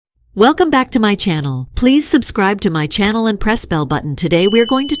Welcome back to my channel. Please subscribe to my channel and press bell button. Today we're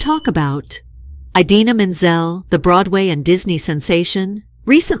going to talk about Idina Menzel, the Broadway and Disney sensation,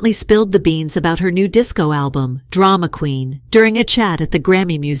 recently spilled the beans about her new disco album, Drama Queen, during a chat at the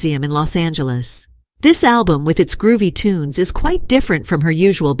Grammy Museum in Los Angeles. This album, with its groovy tunes, is quite different from her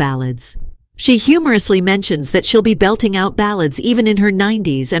usual ballads. She humorously mentions that she'll be belting out ballads even in her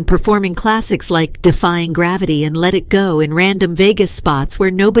 90s and performing classics like Defying Gravity and Let It Go in random Vegas spots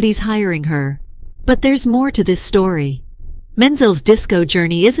where nobody's hiring her. But there's more to this story. Menzel's disco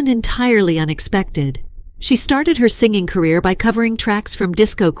journey isn't entirely unexpected. She started her singing career by covering tracks from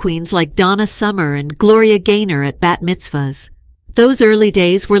disco queens like Donna and Gloria Gaynor at bat mitzvahs. Those early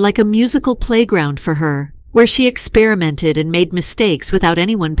days were like a musical playground for her, where she experimented and made mistakes without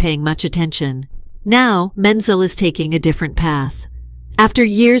anyone paying much attention. Now, Menzel is taking a different path. After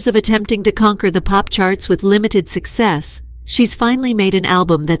years of attempting to conquer the pop charts with limited success, she's finally made an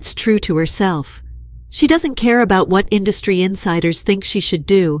album that's true to herself. She doesn't care about what industry insiders think she should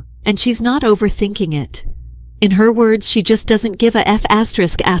do, and she's not overthinking it. In her words, she just doesn't give a F******.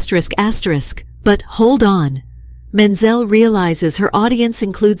 But hold on. Menzel realizes her audience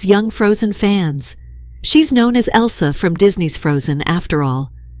includes young Frozen fans. She's known as Elsa from Disney's Frozen, after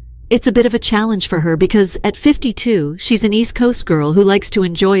all. It's a bit of a challenge for her because, at 52, she's an East Coast girl who likes to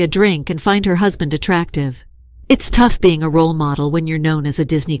enjoy a drink and find her husband attractive. It's tough being a role model when you're known as a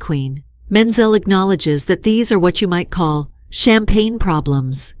Disney queen. Menzel acknowledges that these are what you might call champagne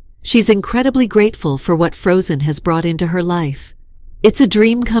problems. She's incredibly grateful for what Frozen has brought into her life. It's a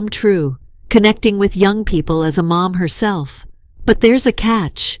dream come true, connecting with young people as a mom herself. But there's a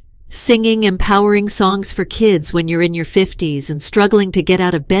catch. Singing empowering songs for kids when you're in your 50s and struggling to get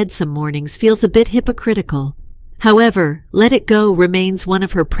out of bed some mornings feels a bit hypocritical. However, Let It Go remains one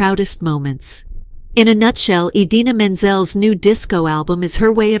of her proudest moments. In a nutshell, Idina Menzel's new disco album is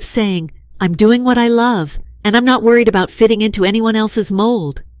her way of saying, "I'm doing what I love, and I'm not worried about fitting into anyone else's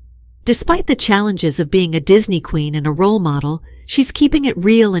mold." Despite the challenges of being a Disney queen and a role model, she's keeping it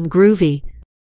real and groovy,